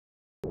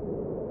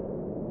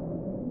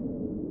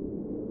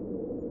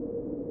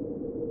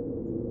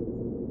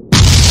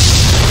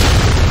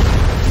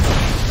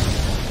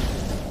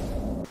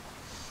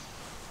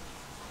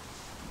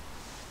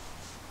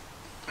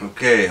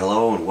Okay,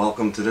 hello and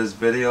welcome to this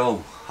video,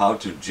 how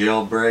to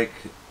jailbreak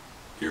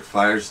your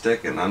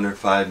Firestick in under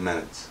 5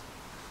 minutes.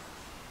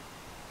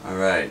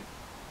 Alright,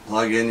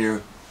 plug in your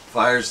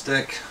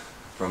Firestick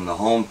from the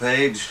home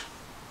page.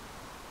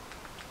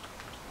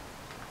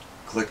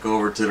 Click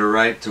over to the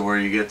right to where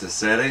you get the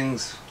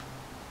settings.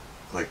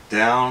 Click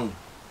down.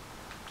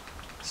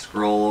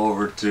 Scroll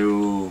over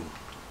to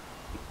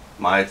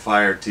My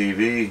Fire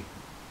TV,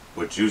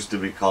 which used to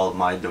be called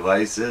My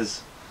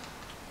Devices.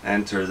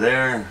 Enter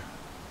there.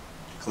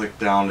 Click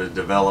down to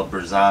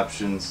Developers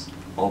Options,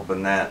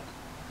 open that,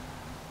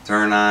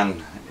 turn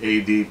on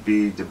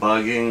ADB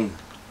debugging,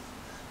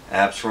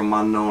 apps from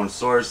unknown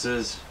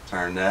sources,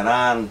 turn that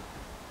on.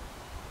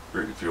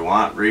 If you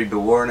want, read the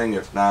warning.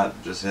 If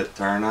not, just hit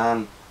turn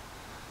on.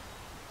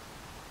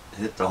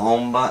 Hit the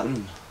home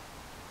button,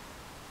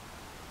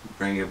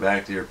 bring you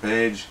back to your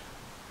page.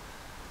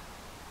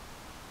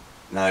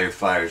 Now your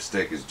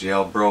Firestick is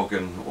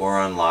jailbroken or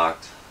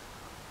unlocked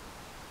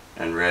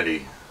and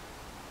ready.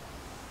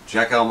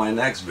 Check out my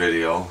next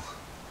video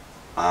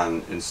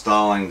on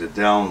installing the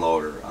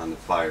downloader on the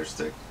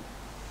Firestick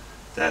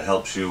that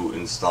helps you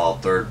install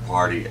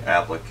third-party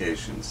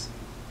applications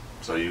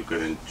so you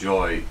could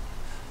enjoy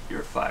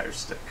your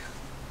Firestick.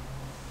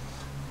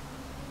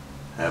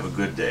 Have a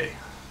good day.